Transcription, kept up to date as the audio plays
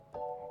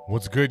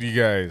What's good, you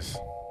guys?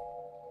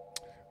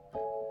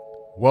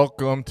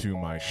 Welcome to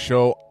my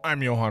show.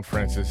 I'm Johan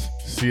Francis,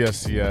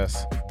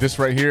 CSCS. This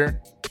right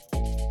here,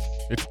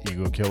 it's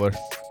Ego Killer.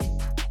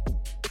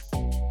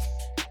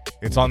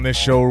 It's on this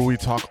show where we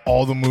talk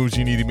all the moves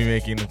you need to be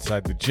making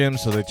inside the gym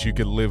so that you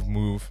can live,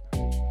 move,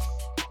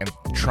 and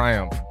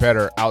triumph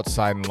better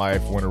outside in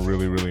life when it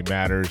really, really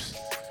matters.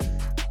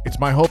 It's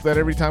my hope that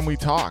every time we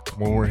talk,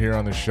 when we're here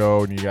on the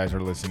show and you guys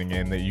are listening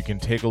in, that you can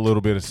take a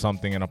little bit of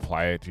something and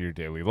apply it to your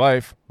daily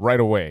life right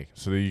away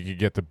so that you can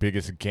get the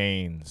biggest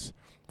gains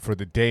for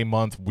the day,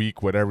 month,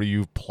 week, whatever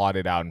you've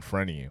plotted out in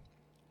front of you.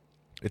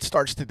 It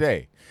starts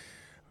today.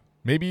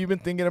 Maybe you've been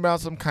thinking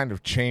about some kind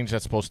of change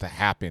that's supposed to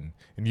happen,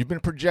 and you've been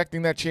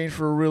projecting that change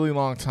for a really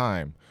long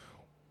time.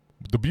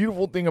 The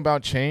beautiful thing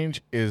about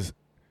change is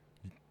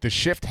the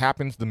shift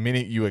happens the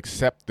minute you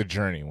accept the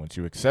journey. Once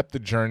you accept the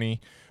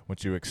journey,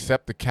 once you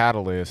accept the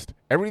catalyst,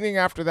 everything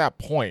after that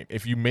point,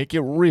 if you make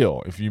it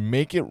real,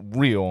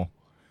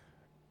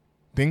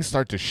 things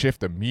start to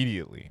shift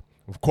immediately.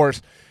 Of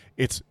course,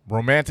 it's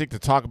romantic to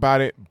talk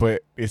about it,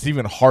 but it's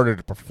even harder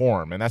to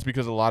perform. And that's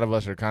because a lot of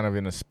us are kind of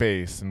in a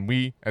space, and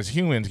we as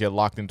humans get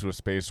locked into a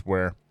space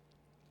where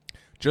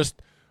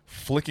just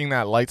flicking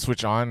that light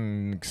switch on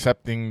and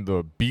accepting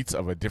the beats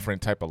of a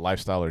different type of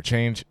lifestyle or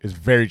change is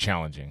very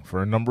challenging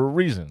for a number of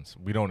reasons.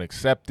 We don't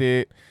accept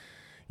it.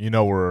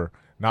 We're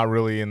not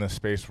really in the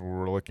space where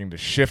we're looking to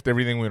shift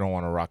everything. We don't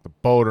want to rock the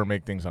boat or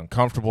make things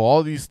uncomfortable.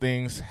 All these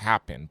things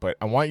happen. But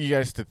I want you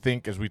guys to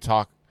think as we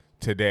talk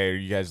today, or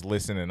you guys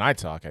listen and I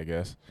talk, I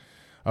guess,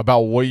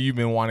 about what you've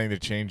been wanting to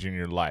change in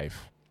your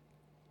life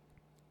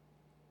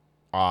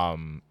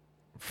from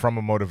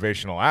a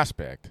motivational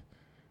aspect.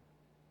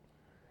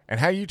 And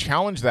how you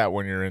challenge that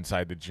when you're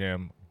inside the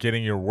gym,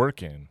 getting your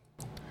work in.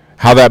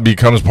 How that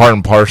becomes part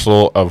and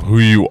parcel of who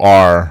you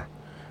are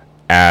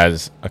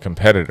as a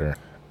competitor,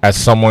 as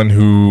someone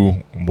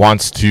who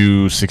wants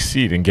to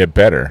succeed and get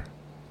better.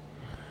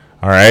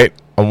 All right?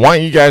 I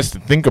want you guys to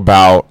think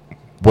about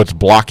what's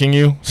blocking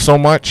you so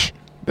much.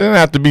 It doesn't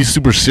have to be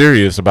super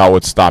serious about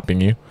what's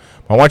stopping you.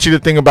 I want you to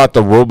think about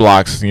the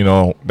roadblocks,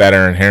 that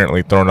are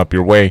inherently thrown up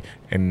your way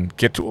and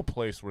get to a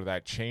place where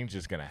that change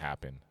is going to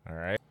happen. All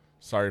right?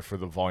 Sorry for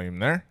the volume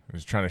there. I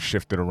was trying to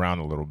shift it around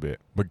a little bit.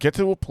 But get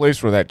to a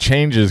place where that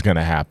change is going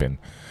to happen.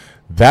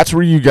 That's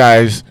where you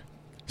guys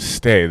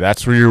stay.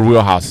 That's where your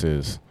wheelhouse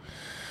is.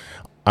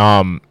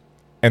 And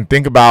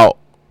think about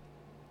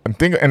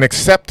and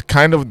accept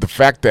kind of the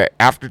fact that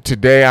after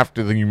today,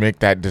 after you make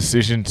that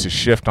decision to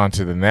shift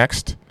onto the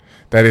next,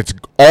 that it's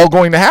all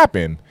going to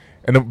happen.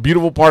 And the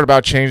beautiful part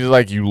about change is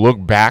like you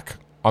look back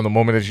on the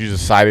moment that you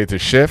decided to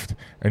shift,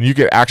 and you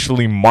could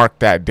actually mark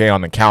that day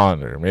on the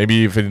calendar.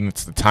 Maybe if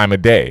it's the time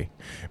of day.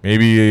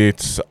 Maybe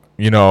it's,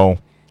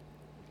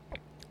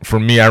 for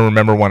me, I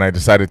remember when I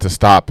decided to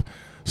stop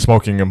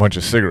smoking a bunch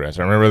of cigarettes.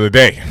 I remember the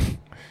day.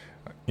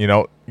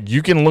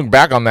 You can look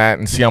back on that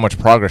and see how much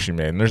progress you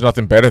made. And there's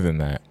nothing better than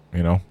that,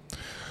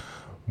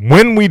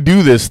 When we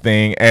do this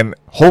thing, and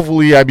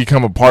hopefully I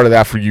become a part of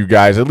that for you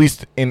guys, at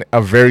least in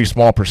a very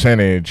small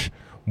percentage,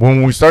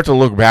 when we start to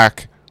look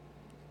back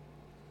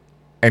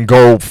and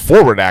go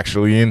forward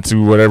actually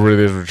into whatever it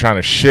is we're trying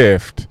to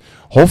shift,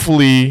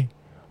 hopefully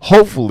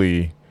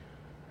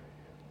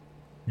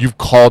you've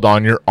called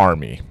on your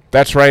army.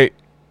 That's right.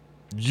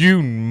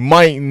 You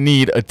might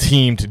need a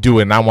team to do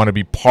it, and I want to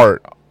be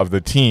part of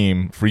the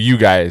team for you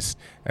guys,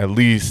 at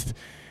least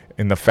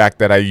in the fact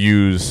that I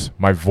use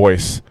my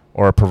voice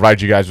or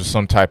provide you guys with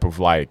some type of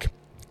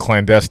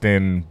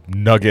clandestine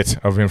nugget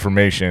of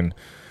information,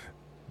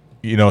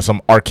 some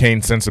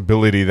arcane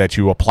sensibility that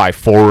you apply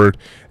forward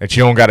that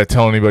you don't got to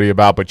tell anybody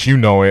about, but you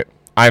know it.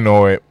 I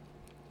know it.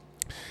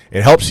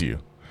 It helps you.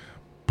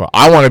 But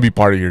I want to be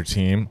part of your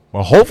team.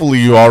 Well, hopefully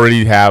you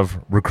already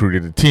have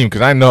recruited a team,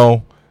 because I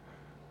know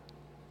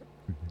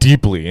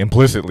deeply,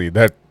 implicitly,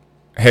 that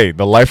hey,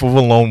 the life of a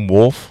lone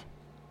wolf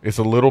is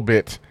a little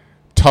bit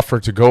tougher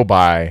to go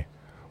by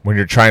when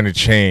you're trying to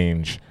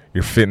change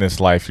your fitness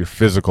life, your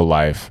physical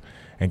life,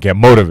 and get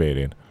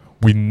motivated.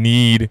 We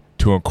need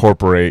to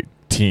incorporate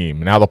team.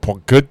 Now, the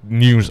good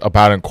news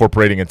about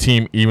incorporating a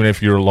team, even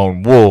if you're a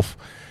lone wolf,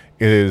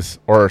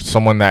 or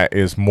someone that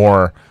is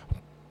more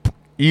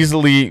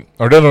easily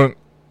or doesn't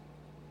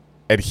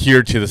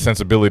adhere to the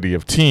sensibility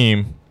of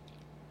team,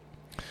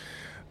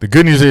 the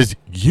good news is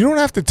you don't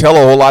have to tell a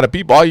whole lot of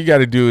people. All you got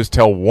to do is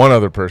tell one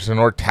other person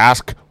or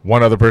task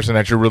one other person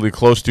that you're really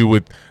close to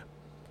with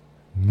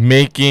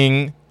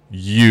making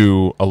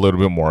you a little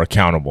bit more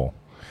accountable.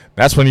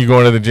 That's when you go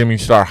into the gym, you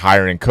start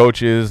hiring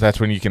coaches. That's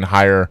when you can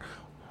hire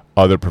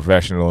other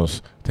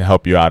professionals to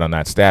help you out on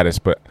that status.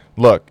 But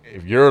look,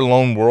 if you're a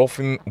lone wolf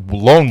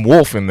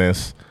in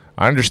this,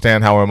 I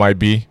understand how it might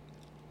be.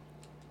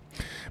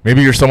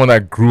 Maybe you're someone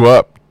that grew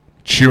up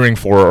cheering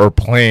for or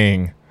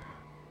playing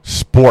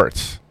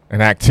sports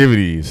and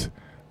activities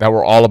that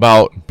were all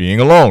about being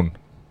alone,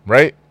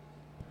 right?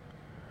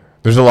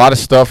 There's a lot of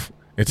stuff.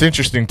 It's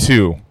interesting,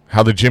 too,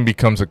 how the gym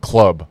becomes a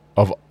club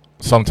of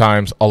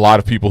sometimes a lot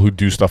of people who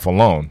do stuff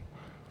alone.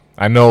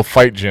 I know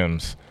fight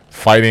gyms,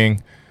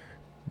 fighting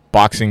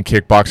boxing,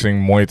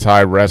 kickboxing, Muay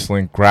Thai,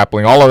 wrestling,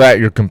 grappling, all of that,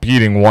 you're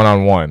competing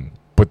one-on-one.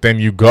 But then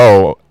you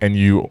go and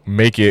you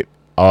make it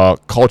a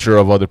culture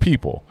of other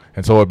people.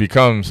 And so it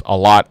becomes a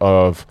lot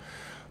of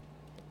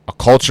a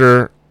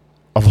culture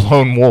of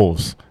lone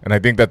wolves. And I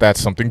think that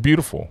that's something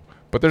beautiful.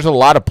 But there's a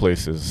lot of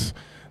places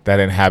that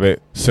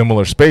inhabit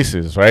similar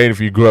spaces, right? If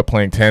you grew up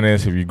playing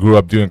tennis, if you grew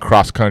up doing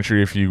cross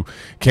country, if you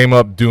came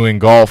up doing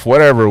golf,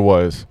 whatever it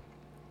was,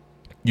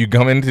 you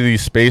come into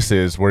these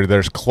spaces where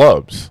there's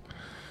clubs.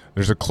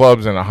 There's a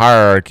clubs and a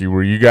hierarchy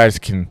where you guys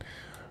can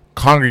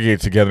congregate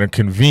together and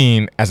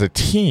convene as a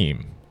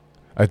team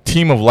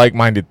of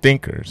like-minded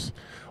thinkers.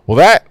 Well,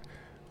 that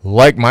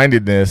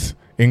like-mindedness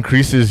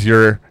increases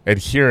your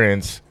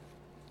adherence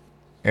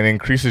and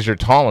increases your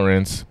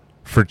tolerance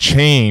for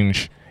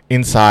change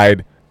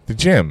inside the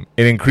gym.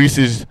 It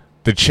increases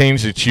the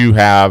change that you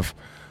have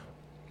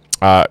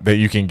that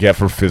you can get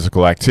for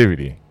physical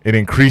activity. It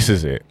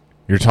increases it.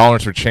 Your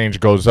tolerance for change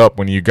goes up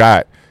when you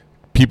got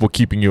people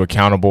keeping you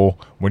accountable,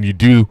 when you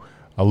do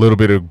a little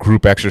bit of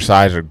group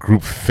exercise or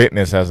group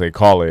fitness, as they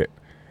call it,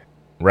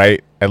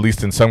 right? At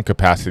least in some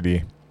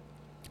capacity.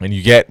 And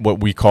you get what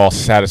we call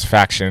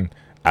satisfaction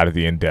out of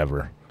the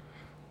endeavor.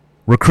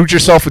 Recruit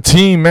yourself a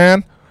team,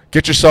 man.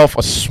 Get yourself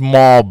a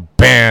small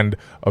band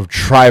of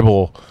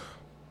tribal,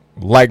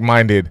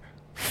 like-minded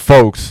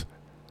folks.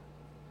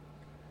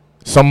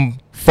 Some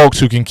folks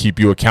who can keep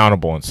you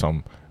accountable in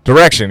some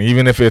direction,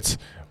 even if it's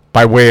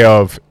by way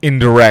of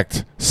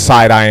indirect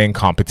side-eyeing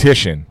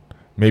competition.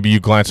 Maybe you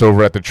glance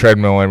over at the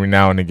treadmill every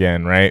now and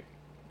again, right?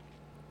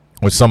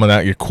 With someone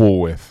that you're cool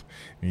with.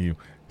 You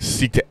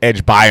seek to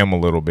edge by them a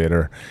little bit,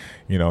 or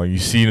you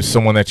see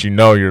someone that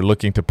you're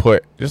looking to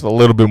put just a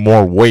little bit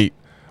more weight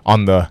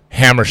on the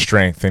hammer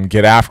strength and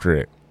get after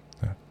it.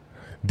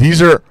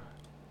 These are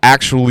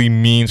actually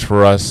means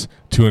for us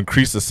to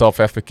increase the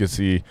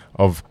self-efficacy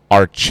of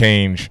our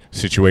change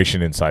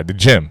situation inside the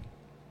gym.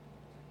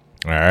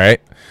 All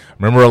right.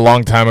 Remember a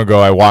long time ago,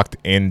 I walked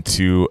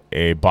into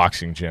a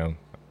boxing gym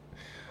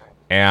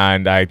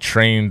and I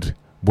trained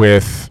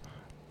with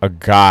a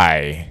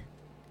guy,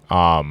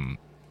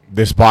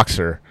 this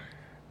boxer,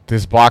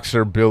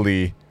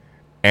 Billy,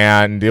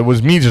 and it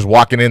was me just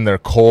walking in there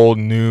cold,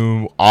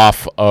 new,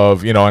 off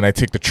of, and I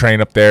take the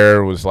train up there.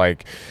 It was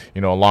like, a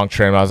long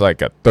train. I was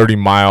like a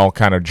 30-mile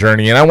kind of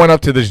journey. And I went up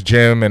to this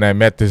gym and I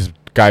met this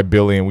guy,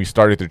 Billy, and we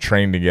started to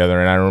train together.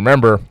 And I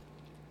remember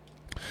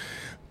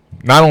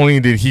not only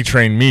did he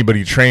train me, but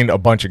he trained a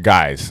bunch of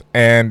guys.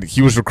 And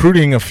he was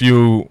recruiting a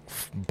few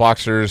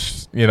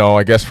boxers,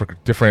 I guess for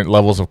different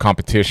levels of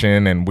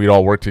competition, and we'd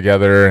all work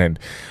together. And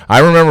I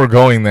remember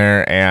going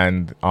there,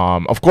 and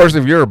of course,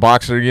 if you're a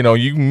boxer,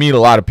 you meet a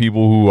lot of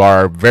people who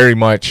are very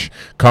much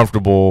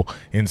comfortable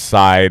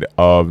inside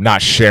of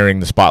not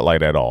sharing the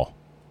spotlight at all,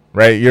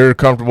 right? You're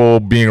comfortable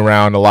being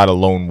around a lot of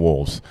lone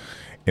wolves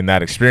in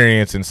that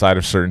experience inside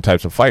of certain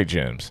types of fight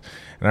gyms.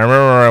 And I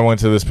remember I went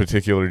to this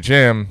particular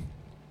gym,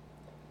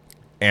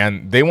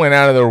 and they went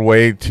out of their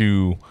way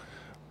to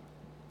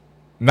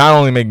not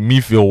only make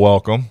me feel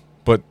welcome,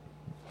 but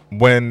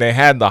when they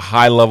had the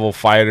high-level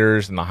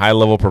fighters and the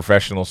high-level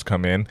professionals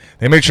come in,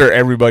 they made sure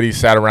everybody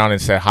sat around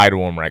and said hi to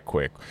them right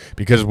quick,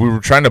 because we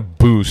were trying to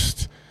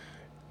boost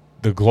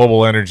the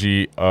global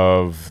energy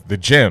of the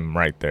gym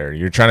right there.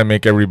 You're trying to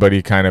make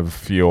everybody kind of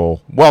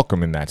feel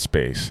welcome in that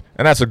space,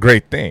 and that's a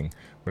great thing.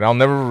 But I'll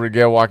never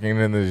forget walking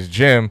into this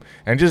gym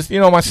and just,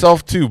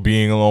 myself too,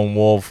 being a lone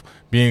wolf,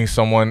 being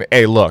someone,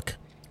 hey, look,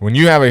 when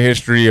you have a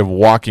history of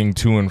walking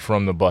to and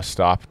from the bus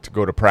stop to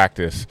go to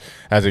practice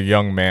as a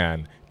young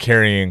man,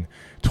 carrying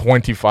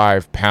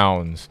 25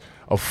 pounds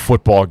of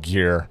football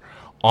gear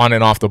on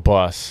and off the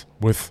bus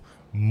with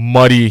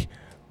muddy,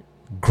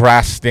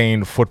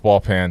 grass-stained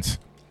football pants,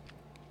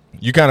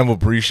 you kind of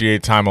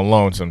appreciate time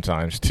alone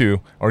sometimes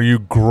too, or you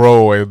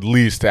grow at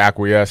least to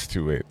acquiesce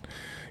to it,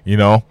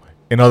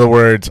 In other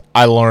words,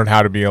 I learned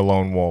how to be a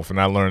lone wolf,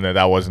 and I learned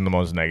that wasn't the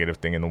most negative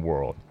thing in the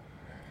world.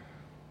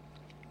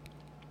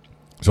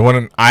 So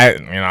when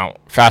I,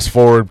 fast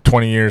forward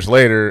 20 years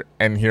later,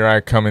 and here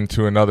I come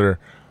into another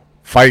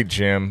fight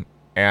gym,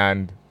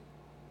 and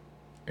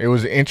it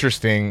was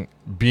interesting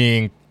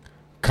being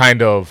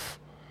kind of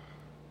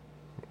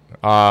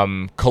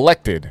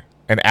collected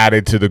and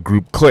added to the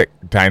group clique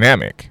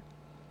dynamic.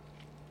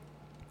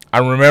 I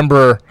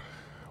remember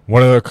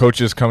one of the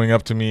coaches coming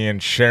up to me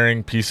and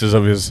sharing pieces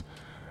of his,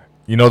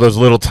 those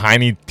little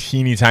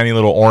teeny tiny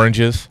little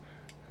oranges,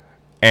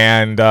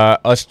 and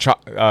us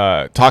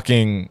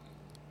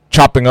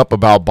chopping up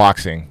about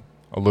boxing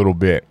a little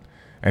bit,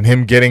 and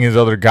him getting his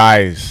other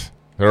guys,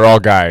 they're all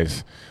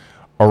guys,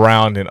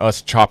 around, and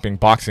us chopping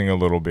boxing a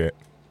little bit.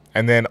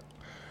 And then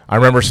I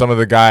remember some of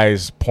the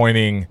guys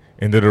pointing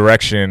in the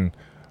direction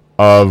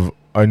of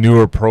a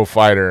newer pro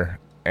fighter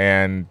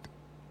and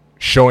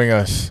showing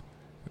us.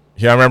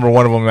 I remember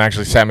one of them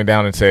actually sat me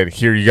down and said,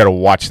 here, you got to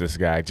watch this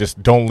guy.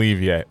 Just don't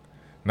leave yet.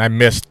 And I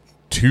missed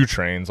 2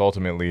 trains,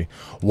 ultimately,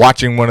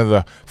 watching one of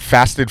the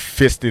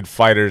fastest-fisted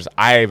fighters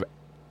I've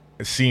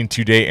seen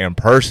today in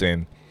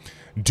person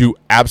do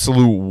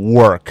absolute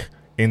work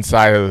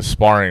inside of the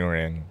sparring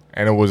ring.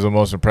 and it was the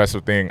most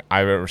impressive thing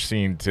I've ever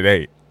seen to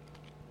date.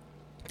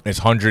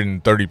 This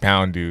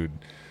 130-pound dude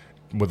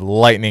with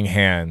lightning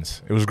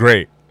hands. It was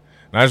great.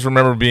 And I just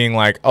remember being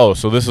like, oh,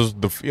 so this is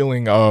the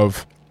feeling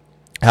of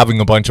having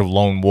a bunch of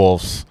lone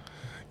wolves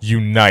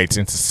unite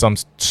into some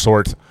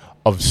sort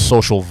of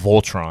social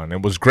Voltron.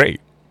 It was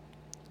great.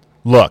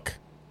 Look,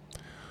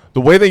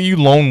 the way that you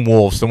lone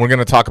wolves, and we're going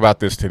to talk about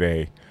this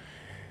today,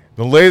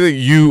 the way that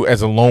you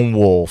as a lone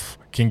wolf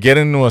can get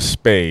into a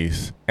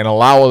space and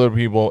allow other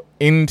people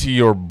into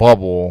your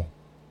bubble,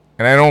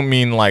 and I don't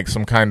mean like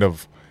some kind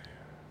of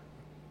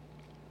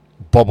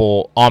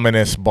bubble,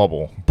 ominous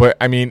bubble, but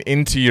I mean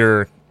into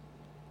your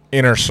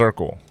inner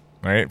circle,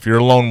 right? If you're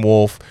a lone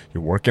wolf,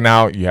 you're working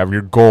out, you have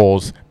your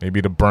goals,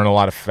 maybe to burn a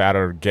lot of fat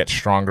or get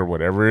stronger,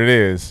 whatever it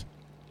is.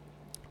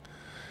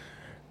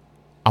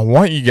 I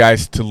want you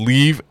guys to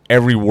leave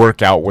every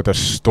workout with a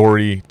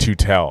story to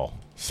tell,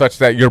 such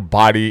that your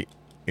body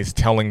is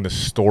telling the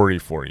story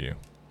for you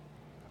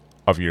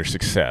of your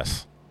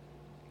success.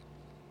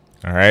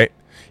 All right?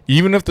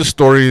 Even if the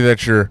story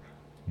that your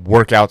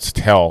workouts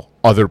tell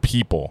other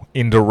people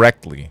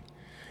indirectly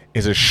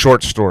is a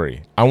short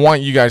story, I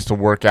want you guys to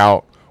work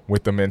out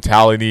with the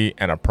mentality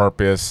and a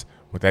purpose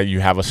with that you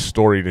have a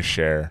story to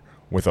share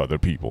with other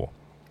people.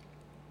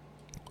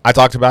 I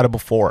talked about it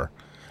before.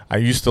 I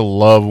used to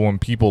love when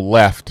people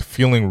left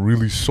feeling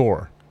really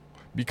sore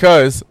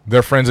because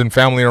their friends and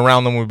family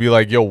around them would be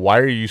like, yo, why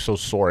are you so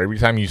sore? Every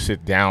time you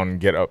sit down and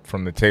get up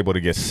from the table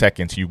to get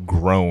seconds, you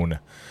groan.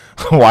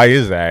 Why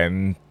is that?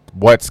 And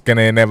what's going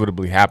to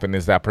inevitably happen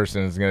is that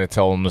person is going to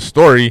tell them the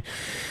story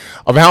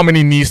of how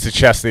many knees to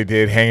chest they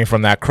did hanging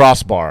from that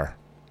crossbar.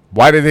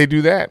 Why did they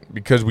do that?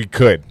 Because we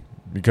could.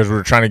 Because we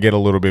were trying to get a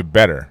little bit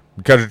better.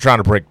 Because we're trying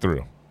to break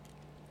through.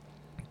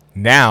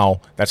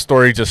 Now, that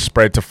story just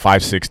spread to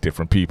 5-6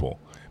 different people.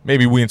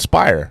 Maybe we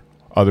inspire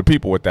other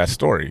people with that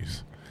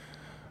stories.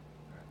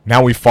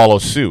 Now we follow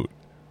suit.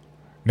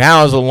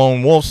 Now as a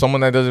lone wolf,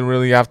 someone that doesn't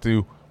really have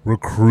to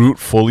recruit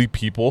fully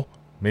people,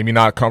 maybe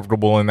not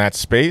comfortable in that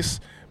space,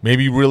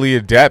 maybe really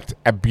adept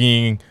at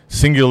being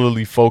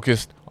singularly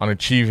focused on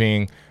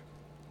achieving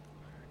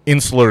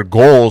insular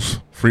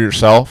goals for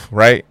yourself,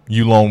 right?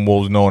 You lone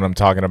wolves know what I'm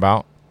talking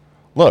about.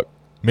 Look,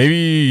 maybe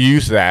you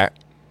use that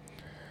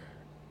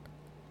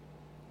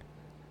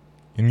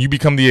and you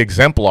become the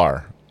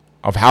exemplar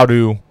of how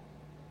to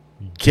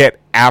get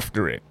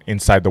after it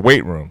inside the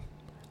weight room.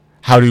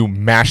 How to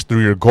mash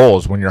through your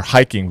goals when you're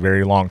hiking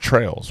very long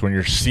trails, when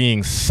you're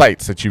seeing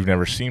sights that you've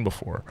never seen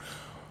before,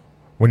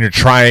 when you're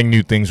trying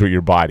new things with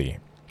your body.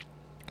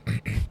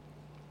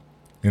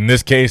 In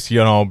this case,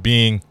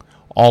 being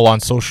all on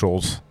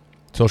social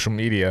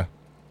media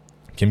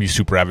can be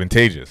super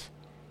advantageous.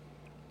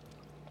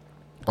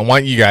 I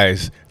want you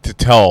guys to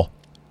tell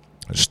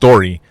a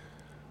story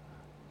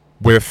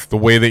with the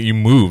way that you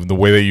move, the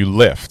way that you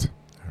lift,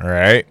 all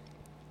right?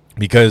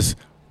 Because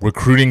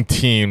recruiting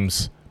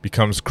teams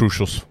becomes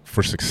crucial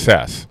for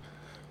success.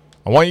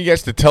 I want you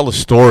guys to tell a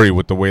story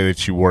with the way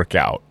that you work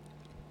out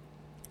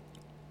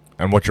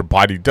and what your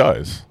body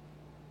does.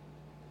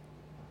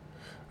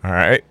 All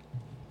right?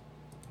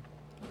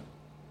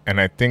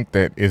 And I think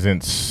that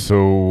isn't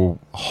so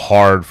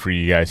hard for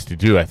you guys to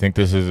do. I think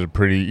this is a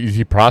pretty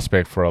easy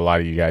prospect for a lot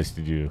of you guys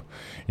to do,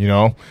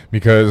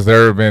 because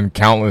there have been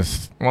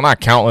not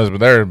countless, but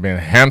there have been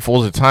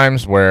handfuls of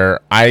times where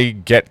I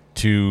get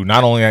to,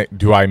 not only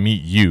do I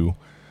meet you,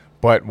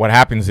 but what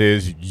happens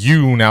is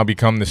you now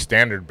become the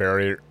standard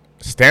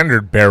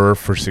bearer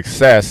for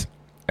success.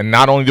 And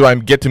not only do I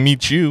get to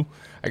meet you,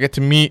 I get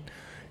to meet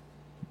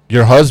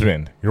your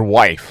husband, your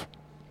wife.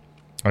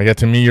 I get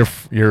to meet your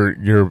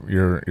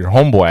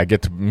homeboy. I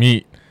get to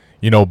meet,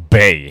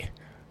 Bay.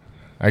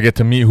 I get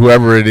to meet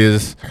whoever it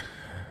is,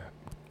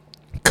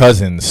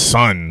 cousins,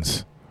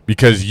 sons,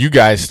 because you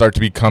guys start to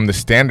become the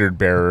standard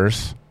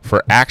bearers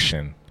for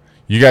action.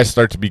 You guys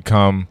start to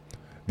become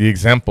the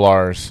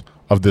exemplars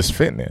of this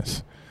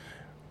fitness.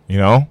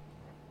 There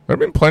have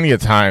been plenty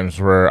of times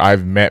where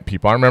I've met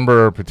people. I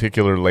remember a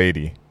particular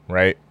lady,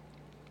 right?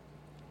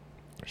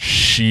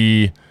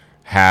 She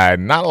had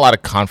not a lot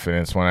of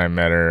confidence when I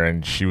met her,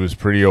 and she was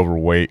pretty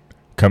overweight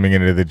coming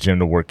into the gym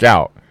to work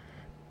out.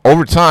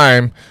 Over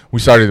time, we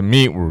started to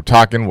meet. We were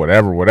talking,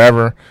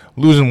 whatever,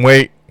 losing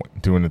weight,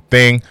 doing the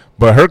thing.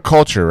 But her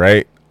culture,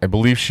 right? I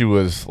believe she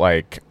was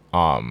like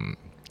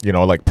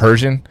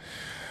Persian.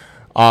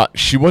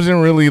 She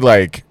wasn't really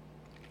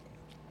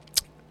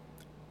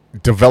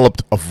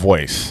developed a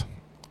voice,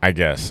 I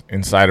guess,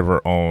 inside of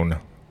her own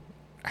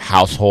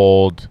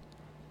household.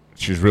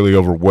 She was really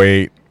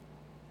overweight.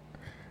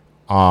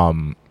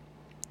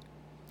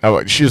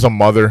 She's a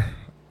mother.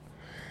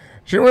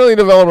 She didn't really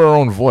develop her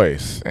own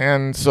voice.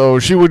 And so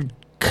she would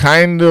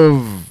kind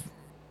of,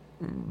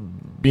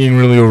 being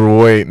really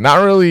overweight,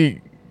 not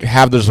really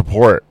have the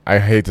support, I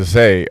hate to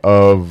say,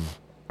 of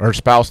her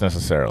spouse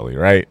necessarily,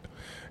 right?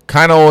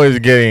 Kind of always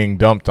getting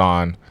dumped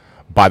on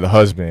by the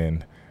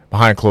husband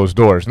behind closed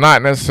doors.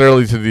 Not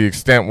necessarily to the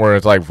extent where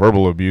it's like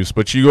verbal abuse,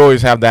 but you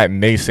always have that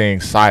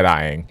naysaying,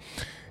 side-eyeing.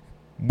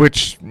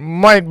 which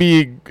might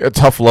be a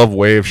tough love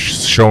way of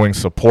showing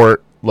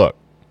support. Look,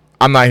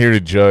 I'm not here to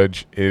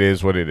judge. It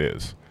is what it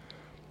is.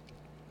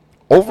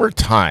 Over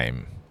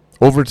time,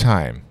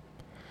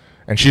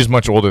 and she's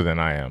much older than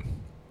I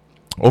am.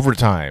 Over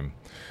time,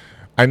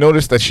 I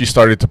noticed that she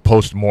started to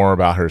post more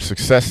about her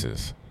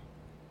successes.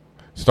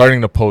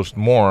 Starting to post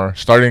more,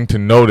 starting to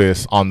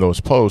notice on those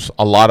posts,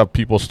 a lot of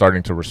people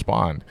starting to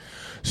respond.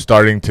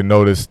 Starting to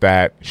notice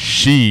that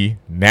she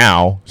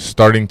now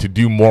starting to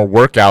do more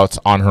workouts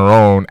on her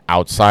own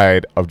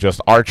outside of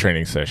just our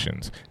training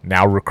sessions.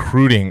 Now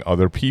recruiting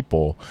other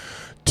people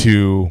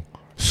to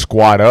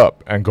squat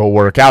up and go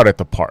work out at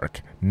the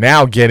park.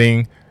 Now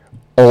getting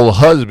old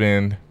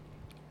husband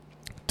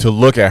to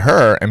look at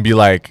her and be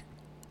like,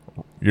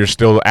 you're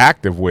still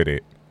active with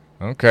it.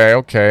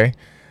 Okay.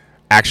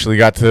 Actually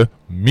got to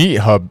meet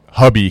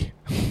hubby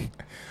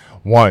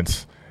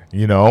once,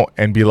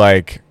 and be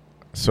like,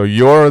 so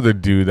you're the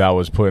dude that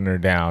was putting her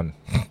down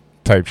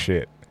type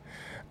shit.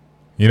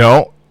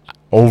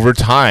 Over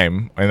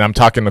time, and I'm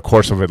talking the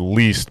course of at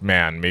least,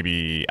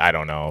 maybe, I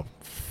don't know,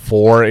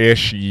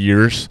 4-ish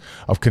years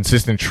of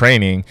consistent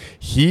training,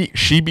 she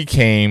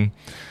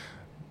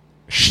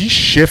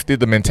shifted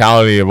the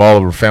mentality of all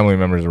of her family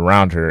members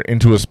around her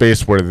into a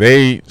space where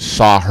they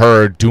saw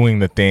her doing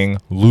the thing,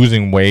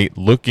 losing weight,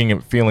 looking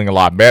and feeling a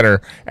lot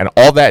better, and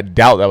all that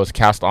doubt that was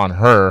cast on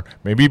her,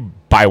 maybe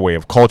by way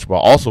of culture, but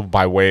also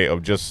by way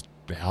of just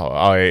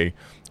a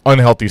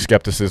unhealthy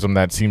skepticism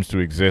that seems to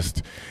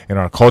exist in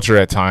our culture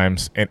at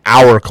times,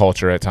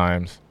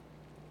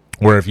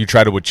 where if you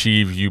try to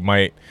achieve, you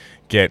might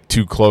get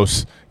too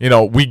close.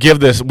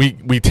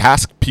 We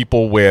task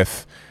people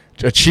with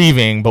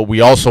achieving, but we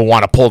also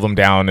want to pull them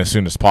down as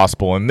soon as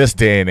possible. In this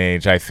day and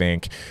age, I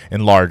think,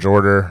 in large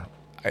order,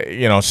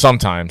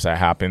 sometimes that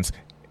happens.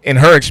 In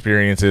her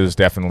experience, it was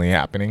definitely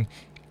happening.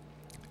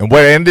 And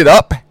what ended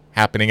up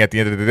happening at the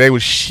end of the day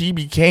was she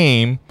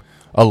became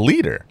a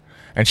leader.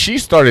 And she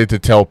started to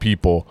tell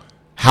people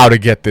how to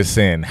get this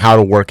in, how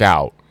to work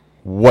out,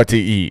 what to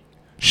eat.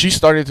 She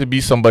started to be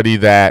somebody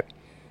that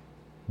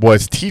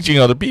was teaching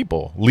other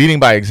people, leading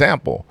by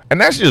example. And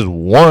that's just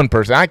one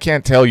person. I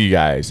can't tell you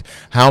guys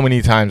how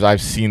many times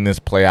I've seen this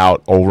play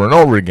out over and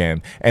over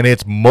again. And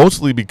it's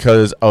mostly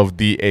because of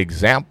the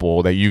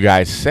example that you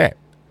guys set.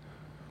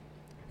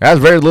 It has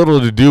very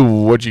little to do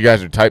with what you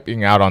guys are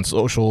typing out on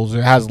socials.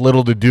 It has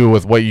little to do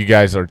with what you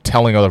guys are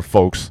telling other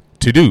folks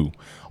to do.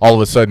 All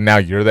of a sudden now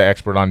you're the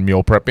expert on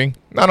meal prepping.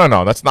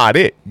 No, that's not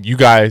it. You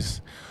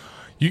guys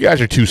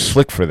are too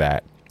slick for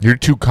that. You're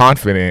too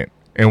confident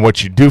in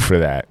what you do for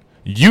that.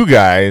 You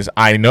guys,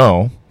 I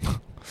know,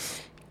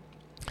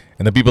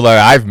 and the people that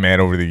I've met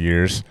over the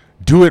years,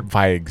 do it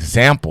by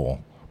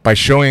example, by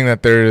showing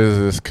that there is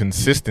this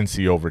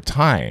consistency over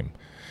time.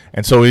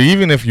 And so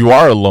even if you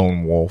are a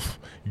lone wolf,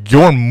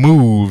 your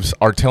moves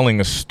are telling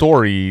a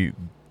story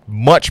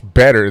much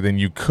better than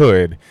you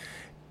could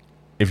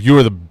if you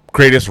were the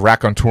greatest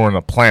raconteur on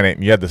the planet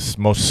and you had the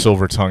most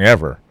silver tongue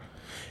ever.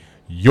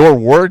 Your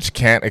words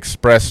can't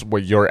express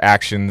what your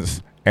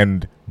actions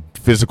and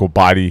physical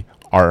body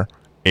are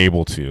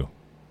able to.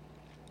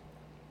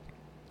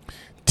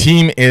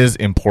 Team is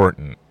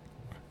important.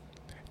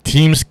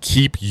 Teams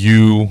keep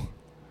you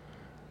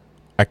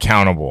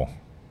accountable.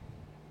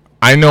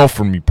 I know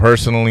for me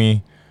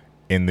personally,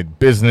 in the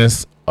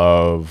business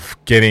of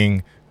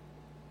getting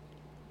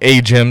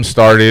a gym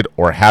started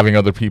or having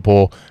other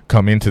people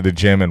come into the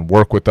gym and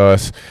work with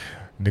us,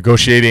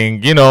 negotiating,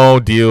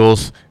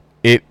 deals,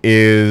 it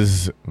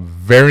is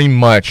very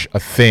much a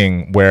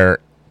thing where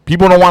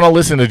people don't want to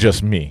listen to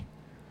just me.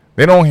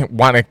 They don't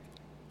want to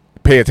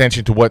pay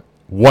attention to what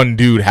one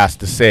dude has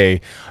to say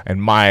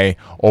and my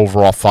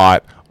overall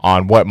thought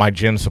on what my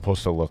gym's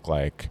supposed to look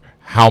like,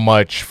 how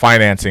much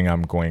financing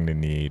I'm going to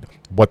need,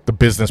 what the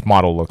business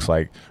model looks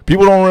like.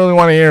 People don't really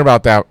want to hear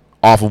about that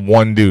off of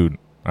one dude,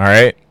 all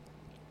right?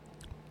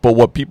 But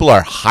what people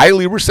are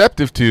highly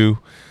receptive to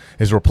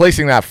is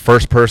replacing that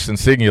first person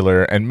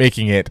singular and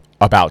making it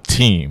about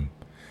team.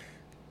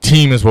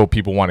 Team is what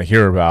people want to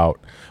hear about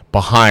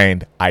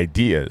behind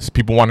ideas.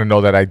 People want to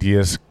know that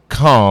ideas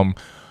come.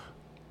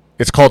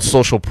 It's called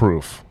social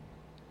proof.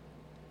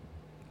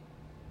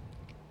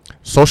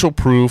 Social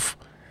proof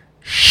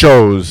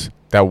shows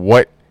that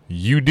what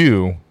you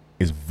do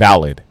is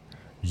valid.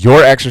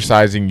 Your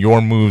exercising,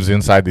 your moves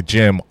inside the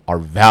gym are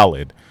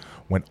valid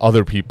when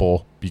other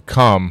people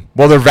become,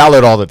 well, they're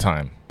valid all the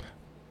time.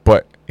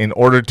 But in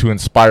order to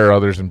inspire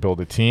others and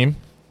build a team,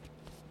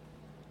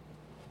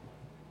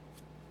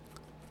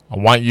 I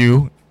want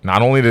you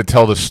not only to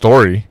tell the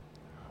story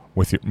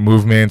with your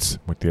movements,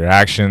 with your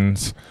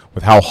actions,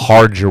 with how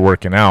hard you're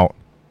working out,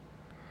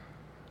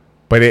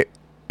 but it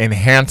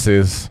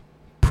enhances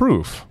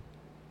proof.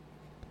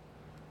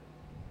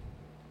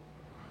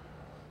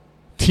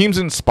 Teams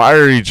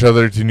inspire each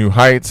other to new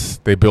heights.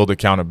 They build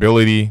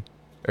accountability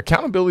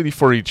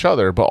for each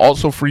other, but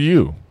also for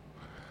you.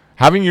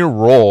 Having your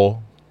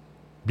role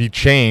be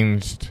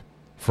changed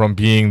from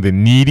being the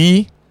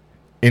needy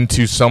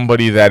into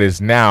somebody that is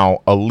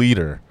now a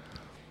leader.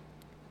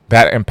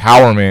 That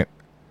empowerment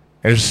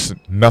There's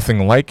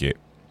nothing like it.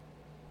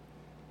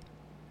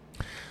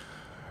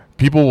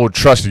 People will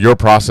trust your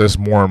process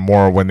more and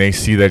more when they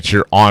see that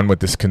you're on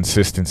with this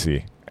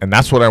consistency. And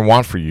that's what I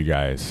want for you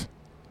guys.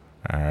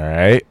 All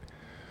right.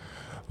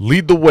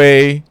 Lead the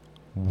way.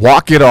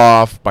 Walk it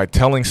off by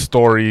telling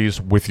stories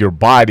with your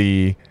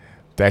body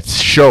that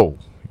show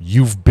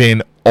you've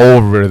been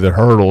over the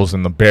hurdles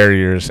and the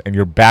barriers and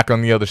you're back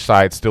on the other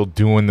side still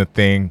doing the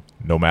thing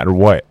no matter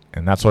what.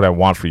 And that's what I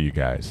want for you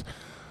guys.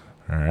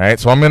 All right.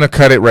 So I'm going to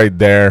cut it right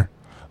there.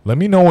 Let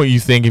me know what you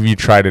think if you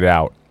tried it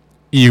out.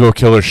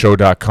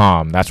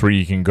 EgoKillershow.com. That's where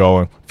you can go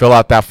and fill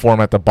out that form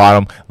at the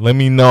bottom. Let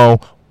me know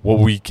what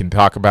we can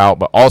talk about,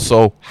 but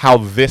also how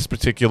this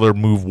particular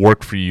move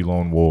worked for you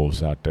lone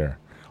wolves out there.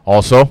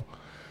 Also,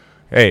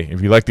 hey,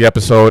 if you like the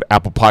episode,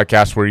 Apple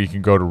Podcasts where you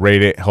can go to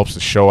rate it, helps the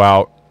show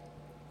out.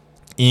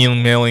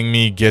 Emailing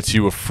me gets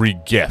you a free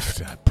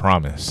gift, I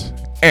promise.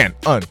 And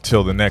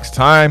until the next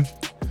time,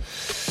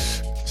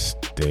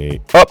 stay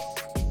up.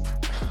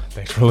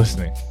 Thanks for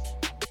listening.